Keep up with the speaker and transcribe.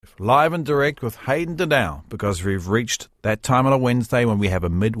live and direct with Hayden Donnell, because we've reached that time on a Wednesday when we have a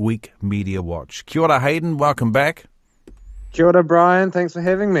midweek media watch. Kia ora, Hayden. Welcome back. Kia ora, Brian. Thanks for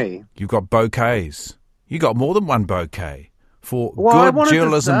having me. You've got bouquets. You got more than one bouquet for good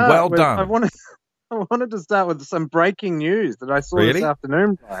journalism. Well done. I wanted to start with some breaking news that I saw Really? this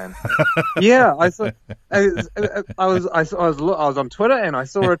afternoon, Brian. Yeah, I saw. I was on Twitter and I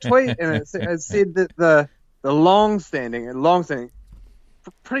saw a tweet and it said that the long-standing,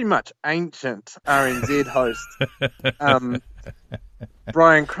 pretty much ancient RNZ host,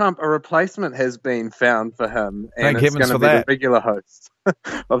 Brian Crump, a replacement has been found for him, and Thank it's going to be the regular host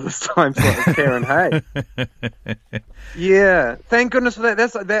of this time slot, of Karen Hay. Yeah, thank goodness for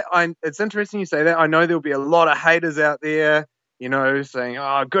that. It's interesting you say that. I know there'll be a lot of haters out there, saying,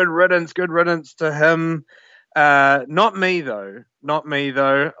 "Oh, good riddance to him." Not me though.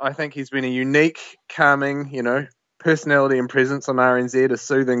 I think he's been a unique, calming, personality and presence on RNZ, a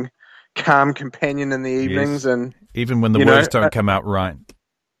soothing, calm companion in the evenings, yes. and even when the words don't come out right.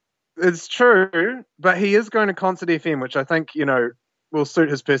 It's true, but he is going to Concert FM, which I think will suit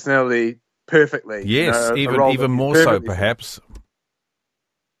his personality perfectly. Yes, even more so, perhaps.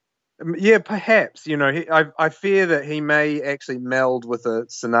 Yeah, perhaps. I fear that he may actually meld with a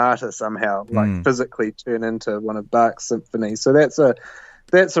sonata somehow, like physically turn into one of Bach's symphonies. So that's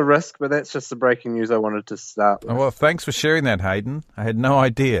a risk, but that's just the breaking news I wanted to start with. Oh, well, thanks for sharing that, Hayden. I had no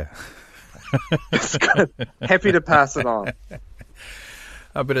idea. It's good. Happy to pass it on.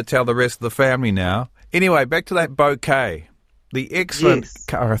 I better tell the rest of the family now. Anyway, back to that bouquet. The excellent,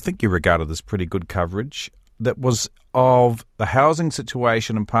 I think you regarded this pretty good coverage, that was of the housing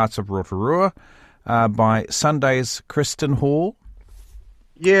situation in parts of Rotorua by Sunday's Kristen Hall.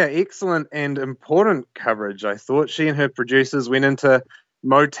 Yeah, excellent and important coverage, I thought. She and her producers went into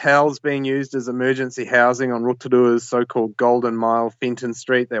motels being used as emergency housing on Rotorua's so-called Golden Mile, Fenton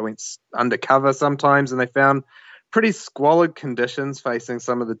Street. They went undercover sometimes, and they found pretty squalid conditions facing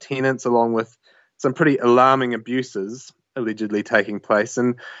some of the tenants, along with some pretty alarming abuses allegedly taking place.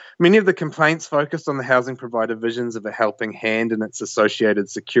 And many of the complaints focused on the housing provider visions of a helping hand and its associated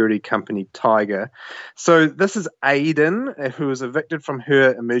security company, Tiger. So this is Aidan, who was evicted from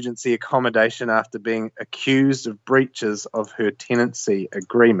her emergency accommodation after being accused of breaches of her tenancy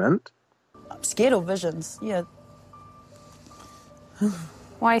agreement. I'm scared of visions, yeah.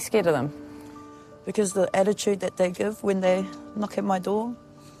 Why are you scared of them? Because the attitude that they give when they knock at my door.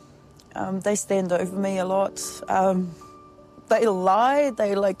 They stand over me a lot. They lie,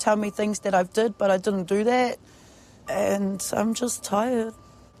 they tell me things that I've did, but I didn't do that. And I'm just tired.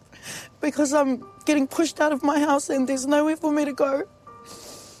 Because I'm getting pushed out of my house and there's nowhere for me to go.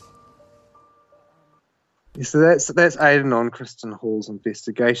 So that's Aidan on Kristen Hall's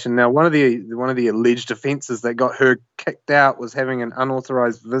investigation. Now, one of the alleged offences that got her kicked out was having an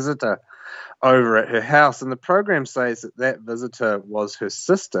unauthorised visitor over at her house, and the program says that visitor was her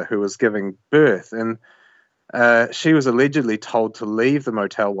sister who was giving birth, and she was allegedly told to leave the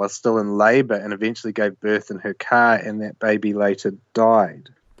motel while still in labour and eventually gave birth in her car, and that baby later died.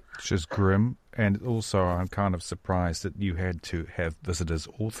 Which is grim, and also I'm kind of surprised that you had to have visitors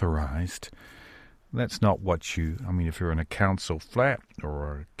authorised. That's not what if you're in a council flat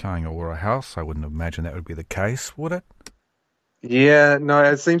or a house, I wouldn't imagine that would be the case, would it? Yeah, no,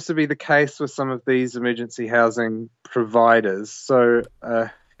 it seems to be the case with some of these emergency housing providers. So,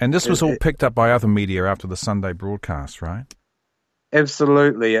 and this was all picked up by other media after the Sunday broadcast, right?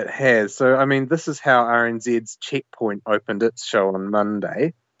 Absolutely, it has. So, this is how RNZ's Checkpoint opened its show on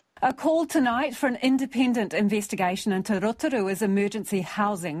Monday. A call tonight for an independent investigation into Rotorua's emergency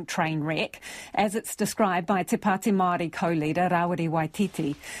housing train wreck, as it's described by Te Pāti Māori co-leader Rawiri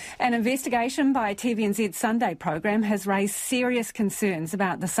Waititi. An investigation by TVNZ's Sunday programme has raised serious concerns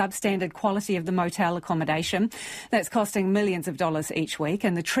about the substandard quality of the motel accommodation that's costing millions of dollars each week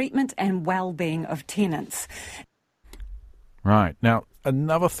and the treatment and well-being of tenants. Right. Now,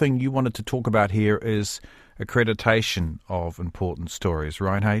 another thing you wanted to talk about here is accreditation of important stories,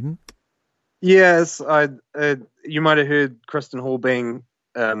 right, Hayden? Yes, you might have heard Kristen Hall being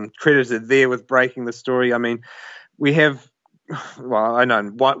credited there with breaking the story. We have, I know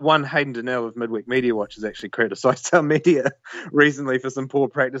one Hayden Donnell of Midweek Mediawatch has actually criticised our media recently for some poor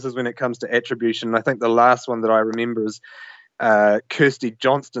practices when it comes to attribution. And I think the last one that I remember is Kirsty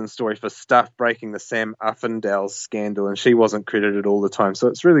Johnston's story for Stuff breaking the Sam Uffindale scandal, and she wasn't credited all the time. So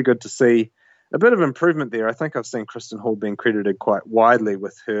it's really good to see a bit of improvement there. I think I've seen Kristen Hall being credited quite widely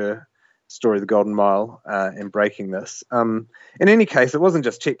with her story, The Golden Mile, and breaking this. In any case, it wasn't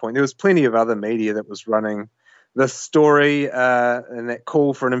just Checkpoint. There was plenty of other media that was running this story and that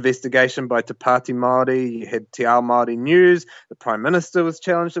call for an investigation by Te Pāti Māori. You had Te Ao Māori News. The Prime Minister was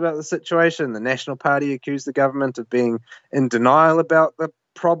challenged about the situation. The National Party accused the government of being in denial about the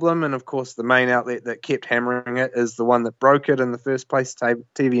problem. And, of course, the main outlet that kept hammering it is the one that broke it in the first place,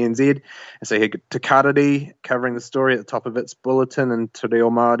 TVNZ. And so you had Te Kariri covering the story at the top of its bulletin, and Te Reo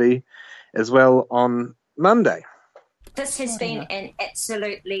Māori as well on Monday. This has been an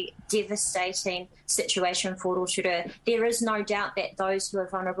absolutely devastating situation for Rotorua. There is no doubt that those who are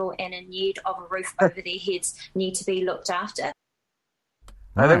vulnerable and in need of a roof over their heads need to be looked after.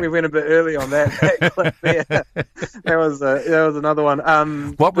 I think we went a bit early on that clip there. That was another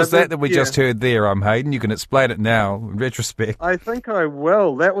one. What was that we just heard there, Hayden? You can explain it now in retrospect. I think I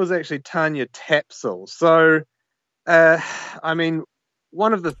will. That was actually Tanya Tapsell. So,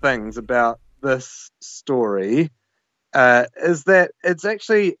 one of the things about this story is that it's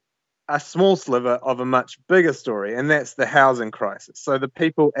actually a small sliver of a much bigger story, and that's the housing crisis. So the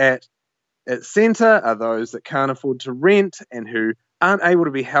people at its centre are those that can't afford to rent and who aren't able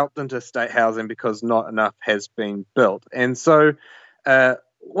to be helped into state housing because not enough has been built. And so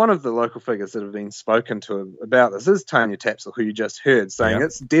one of the local figures that have been spoken to about this is Tanya Tapsell, who you just heard, saying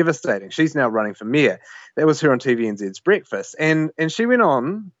it's devastating. She's now running for mayor. That was her on TVNZ's Breakfast. And she went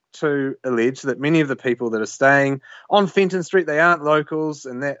on to allege that many of the people that are staying on Fenton Street, they aren't locals,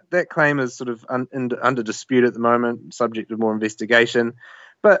 and that claim is sort of under dispute at the moment, subject to more investigation.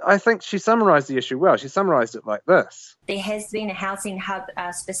 But I think she summarised the issue well. She summarised it like this. There has been a housing hub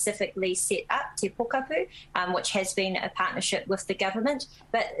specifically set up, Te Pokapu, which has been a partnership with the government.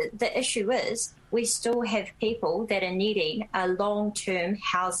 But the issue is we still have people that are needing a long-term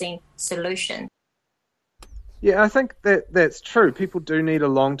housing solution. Yeah, I think that's true. People do need a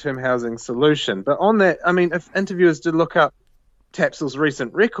long-term housing solution. But on that, if interviewers did look up Tapsell's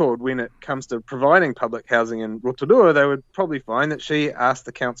recent record when it comes to providing public housing in Rotorua, they would probably find that she asked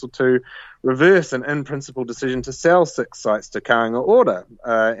the council to reverse an in-principle decision to sell 6 sites to Kāinga Ora.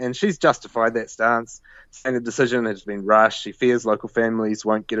 And she's justified that stance, saying the decision has been rushed. She fears local families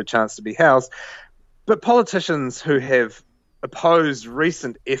won't get a chance to be housed. But politicians who have opposed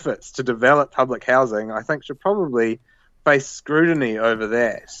recent efforts to develop public housing, I think, should probably face scrutiny over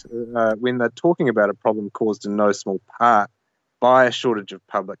that when they're talking about a problem caused in no small part by a shortage of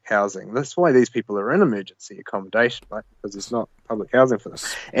public housing. That's why these people are in emergency accommodation, right? Because there's not public housing for them.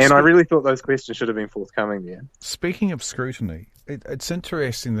 And I really thought those questions should have been forthcoming there. Speaking of scrutiny, it's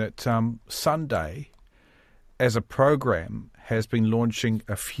interesting that Sunday, as a program, has been launching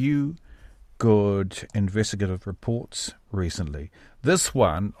a few good investigative reports recently. This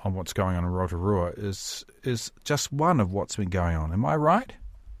one on what's going on in Rotorua is just one of what's been going on. Am I right?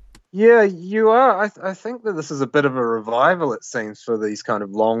 Yeah, you are. I think that this is a bit of a revival, it seems, for these kind of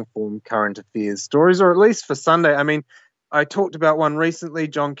long-form current affairs stories, or at least for Sunday. I talked about one recently,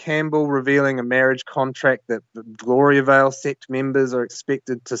 John Campbell revealing a marriage contract that the Gloriavale sect members are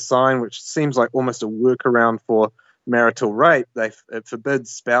expected to sign, which seems like almost a workaround for marital rape. It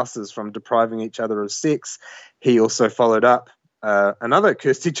forbids spouses from depriving each other of sex. He also followed up another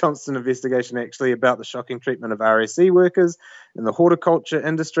Kirsty Johnston investigation, actually, about the shocking treatment of RSE workers in the horticulture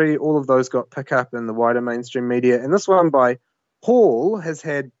industry. All of those got pick up in the wider mainstream media. And this one by Hall has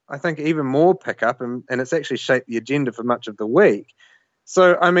had, I think, even more pickup, and it's actually shaped the agenda for much of the week.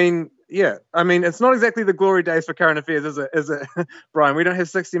 So, it's not exactly the glory days for current affairs, is it, Brian? We don't have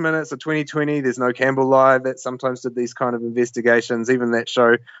 60 Minutes or 2020. There's no Campbell Live that sometimes did these kind of investigations. Even that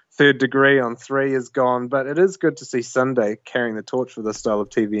show, Third Degree on 3, is gone. But it is good to see Sunday carrying the torch for this style of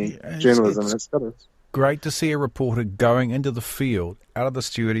TV journalism. It's great to see a reporter going into the field, out of the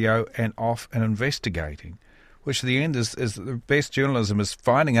studio and off and investigating, which at the end is the best journalism, is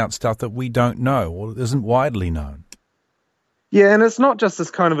finding out stuff that we don't know or isn't widely known. Yeah, and it's not just this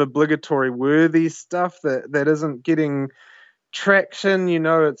kind of obligatory worthy stuff that isn't getting traction.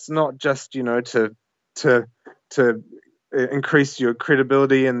 It's not just, to increase your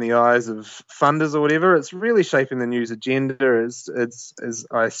credibility in the eyes of funders or whatever. It's really shaping the news agenda. It's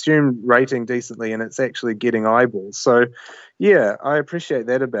I assume, rating decently, and it's actually getting eyeballs. So, yeah, I appreciate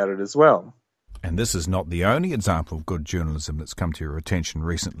that about it as well. And this is not the only example of good journalism that's come to your attention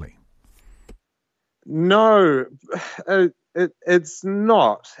recently. No, it's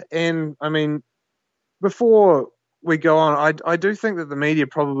not. And, before we go on, I do think that the media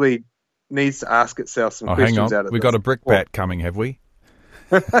probably needs to ask itself some questions hang on. out of this. We've got a brickbat coming, have we?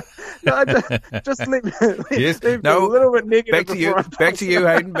 No, just leave yes. a little bit negative. Back to you,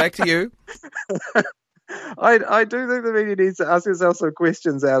 Hayden. Back to you. I do think the media needs to ask itself some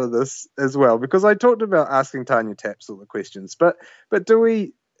questions out of this as well, because I talked about asking Tanya Tapsell the questions, but do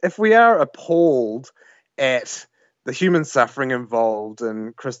we, if we are appalled at the human suffering involved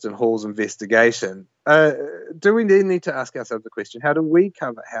in Kristen Hall's investigation, do we then need to ask ourselves the question, how do we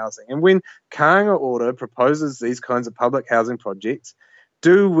cover housing? And when Kāinga Ora proposes these kinds of public housing projects,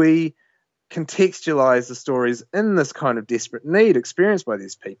 do we contextualise the stories in this kind of desperate need experienced by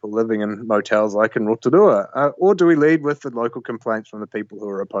these people living in motels like in Rotorua? Or do we lead with the local complaints from the people who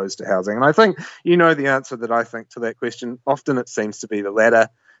are opposed to housing? And I think you know the answer that I think to that question. Often it seems to be the latter.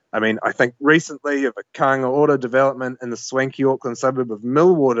 I mean, I think recently of a Kāinga Ora development in the swanky Auckland suburb of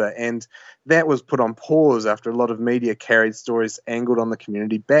Millwater, and that was put on pause after a lot of media carried stories angled on the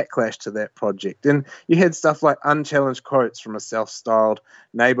community backlash to that project. And you had stuff like unchallenged quotes from a self-styled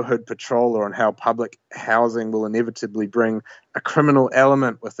neighbourhood patroller on how public housing will inevitably bring a criminal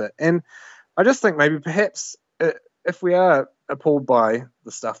element with it. And I just think maybe perhaps if we are appalled by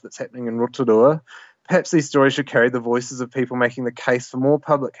the stuff that's happening in Rotorua, perhaps these stories should carry the voices of people making the case for more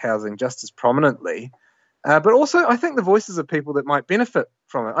public housing just as prominently. But also, I think the voices of people that might benefit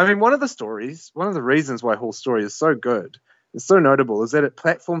from it. I mean, one of the reasons why Hall's story is so good, is so notable, is that it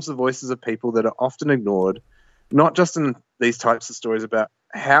platforms the voices of people that are often ignored, not just in these types of stories about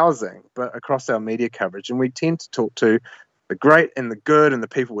housing, but across our media coverage. And we tend to talk to the great and the good and the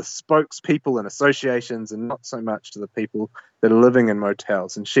people with spokespeople and associations, and not so much to the people that are living in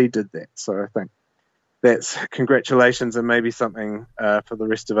motels. And she did that. So I think that's congratulations and maybe something for the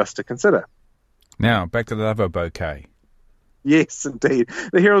rest of us to consider. Now, back to the other bouquet. Yes, indeed.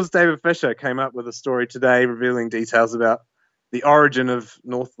 The Herald's David Fisher came up with a story today revealing details about the origin of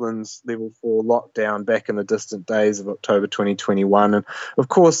Northland's Level 4 lockdown back in the distant days of October 2021. And, of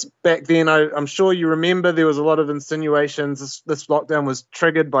course, back then, I'm sure you remember there was a lot of insinuations. This lockdown was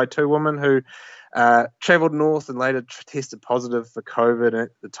triggered by two women who travelled north and later tested positive for COVID. And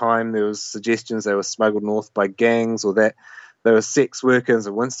at the time, there was suggestions they were smuggled north by gangs, or that they were sex workers.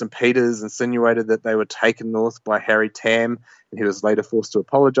 And Winston Peters insinuated that they were taken north by Harry Tam, and he was later forced to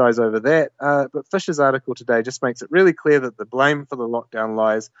apologise over that. But Fisher's article today just makes it really clear that the blame for the lockdown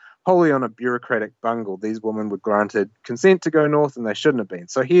lies wholly on a bureaucratic bungle. These women were granted consent to go north, and they shouldn't have been.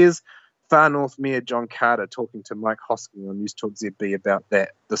 So here's Far North Mayor John Carter talking to Mike Hosking on News Talk ZB about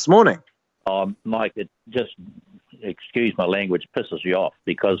that this morning. Mike, it just, excuse my language, pisses you off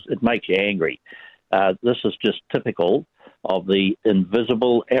because it makes you angry. This is just typical of the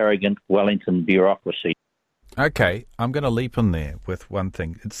invisible, arrogant Wellington bureaucracy. Okay, I'm going to leap in there with one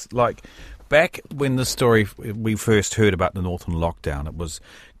thing. It's like back when the story we first heard about the Northern lockdown, it was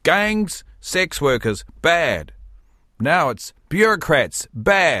gangs, sex workers, bad. Now it's bureaucrats,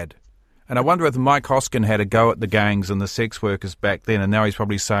 bad. And I wonder if Mike Hoskin had a go at the gangs and the sex workers back then, and now he's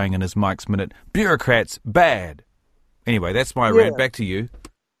probably saying in his Mike's Minute, bureaucrats, bad. Anyway, that's my rant. Back to you.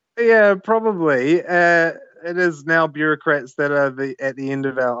 Yeah, probably. It is now bureaucrats that are at the end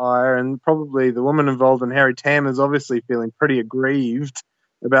of our ire, and probably the woman involved in Harry Tam is obviously feeling pretty aggrieved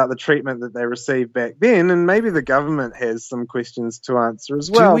about the treatment that they received back then, and maybe the government has some questions to answer as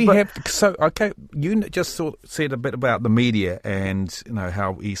well. You just said a bit about the media and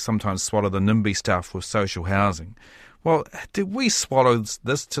how we sometimes swallow the NIMBY stuff with social housing. Well, did we swallow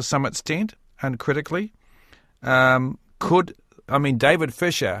this to some extent, uncritically? David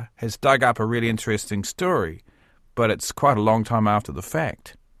Fisher has dug up a really interesting story, but it's quite a long time after the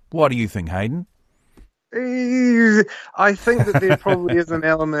fact. What do you think, Hayden? I think that there probably is an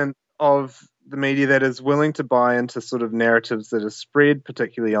element of the media that is willing to buy into sort of narratives that are spread,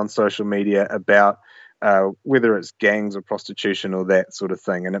 particularly on social media, about whether it's gangs or prostitution or that sort of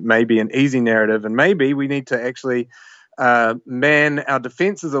thing. And it may be an easy narrative, and maybe we need to actually man our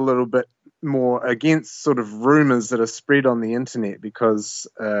defences a little bit more against sort of rumours that are spread on the internet, because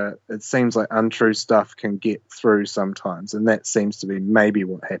it seems like untrue stuff can get through sometimes, and that seems to be maybe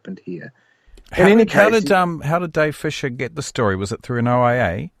what happened here. How did Dave Fisher get the story? Was it through an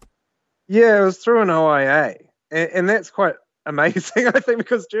OIA? Yeah, it was through an OIA, and that's quite amazing, I think,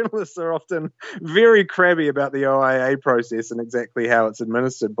 because journalists are often very crabby about the OIA process and exactly how it's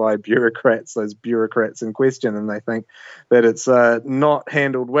administered by bureaucrats, those bureaucrats in question, and they think that it's not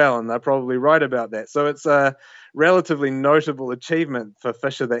handled well, and they're probably right about that. So it's a relatively notable achievement for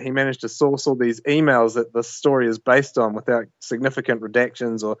Fisher that he managed to source all these emails that this story is based on without significant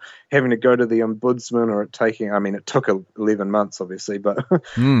redactions or having to go to the ombudsman, or it took 11 months, obviously, but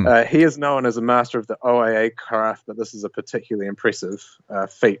he is known as a master of the OIA craft, but this is a particularly impressive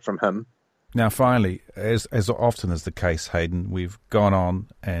feat from him. Now, finally, as often is the case, Hayden, we've gone on,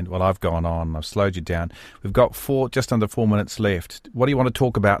 I've gone on, I've slowed you down. We've got just under 4 minutes left. What do you want to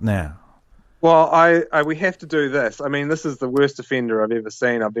talk about now? Well, we have to do this. I mean, this is the worst offender I've ever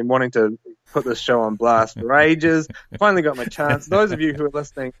seen. I've been wanting to put this show on blast for ages. Finally got my chance. Those of you who are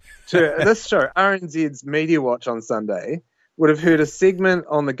listening to this show, RNZ's Media Watch on Sunday, would have heard a segment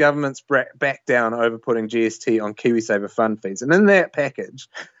on the government's back down over putting GST on KiwiSaver fund fees. And in that package,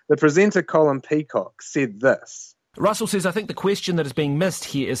 the presenter Colin Peacock said this. Russell says, I think the question that is being missed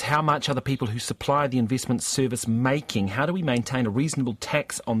here is how much are the people who supply the investment service making? How do we maintain a reasonable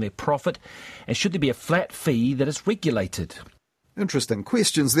tax on their profit? And should there be a flat fee that is regulated? Interesting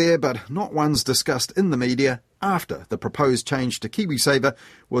questions there, but not ones discussed in the media after the proposed change to KiwiSaver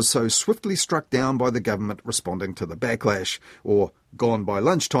was so swiftly struck down by the government responding to the backlash, or gone by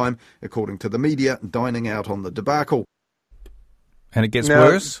lunchtime, according to the media, dining out on the debacle. And it gets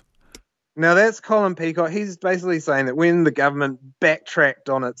worse? Now, that's Colin Peacock. He's basically saying that when the government backtracked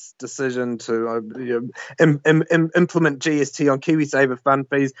on its decision to implement GST on KiwiSaver fund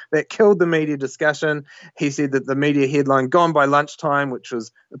fees, that killed the media discussion. He said that the media headline, gone by lunchtime, which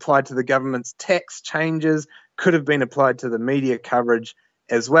was applied to the government's tax changes, could have been applied to the media coverage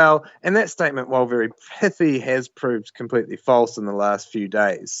as well. And that statement, while very pithy, has proved completely false in the last few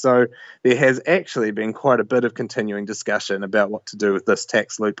days. So there has actually been quite a bit of continuing discussion about what to do with this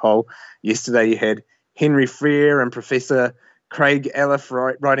tax loophole. Yesterday you had Henry Frere and Professor Craig Aleph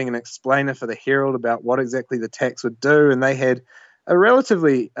writing an explainer for the Herald about what exactly the tax would do, and they had a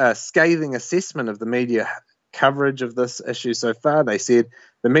relatively scathing assessment of the media coverage of this issue so far. They said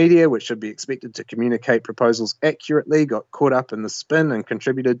the media, which should be expected to communicate proposals accurately, got caught up in the spin and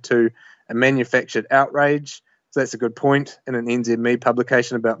contributed to a manufactured outrage. So that's a good point in an NZME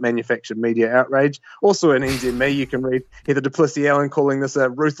publication about manufactured media outrage. Also in NZME, you can read Heather Duplessis Allen calling this a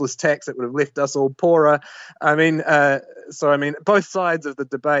ruthless tax that would have left us all poorer. I mean, both sides of the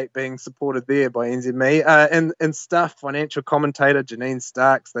debate being supported there by NZME. And Stuff financial commentator Janine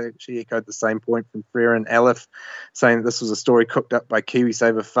Starks, she echoed the same point from Frere and Aleph, saying that this was a story cooked up by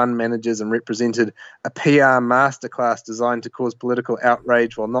KiwiSaver fund managers and represented a PR masterclass designed to cause political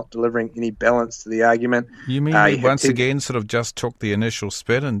outrage while not delivering any balance to the argument. You mean they once again sort of just took the initial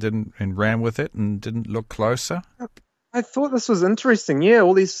spin and ran with it and didn't look closer? I thought this was interesting. Yeah,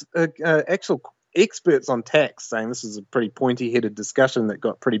 all these actual experts on tax saying this is a pretty pointy-headed discussion that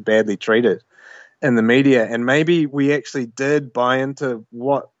got pretty badly treated in the media. And maybe we actually did buy into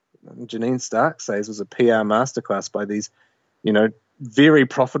what Janine Stark says was a PR masterclass by these, very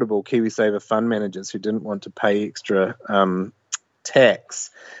profitable KiwiSaver fund managers who didn't want to pay extra tax.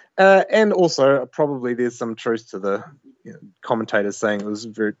 And also, probably there's some truth to the commentators saying it was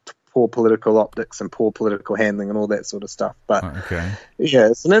very poor political optics and poor political handling and all that sort of stuff. But yeah,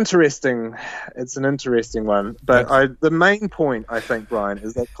 it's an interesting one. But the main point, I think, Brian,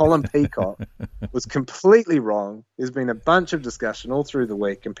 is that Colin Peacock was completely wrong. There's been a bunch of discussion all through the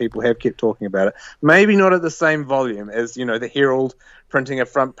week, and people have kept talking about it. Maybe not at the same volume as the Herald printing a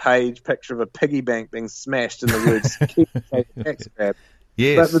front page picture of a piggy bank being smashed in the words "keep tax grab."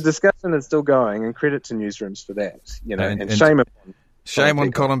 Yes. But the discussion is still going, and credit to newsrooms for that. And shame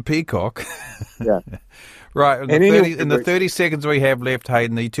on Colin Peacock. Yeah. Right. In the 30 seconds we have left,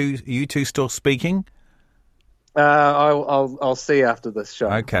 Hayden, are you two still speaking? I'll see after this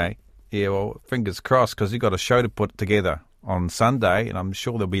show. Okay. Yeah, well, fingers crossed, because you've got a show to put together on Sunday, and I'm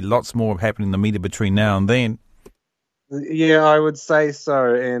sure there'll be lots more happening in the media between now and then. Yeah, I would say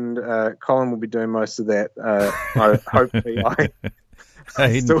so, and Colin will be doing most of that. Hopefully,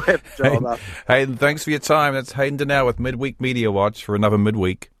 Hayden, still have a job. Hayden, thanks for your time. That's Hayden Donnell with Midweek Media Watch for another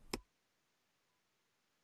midweek.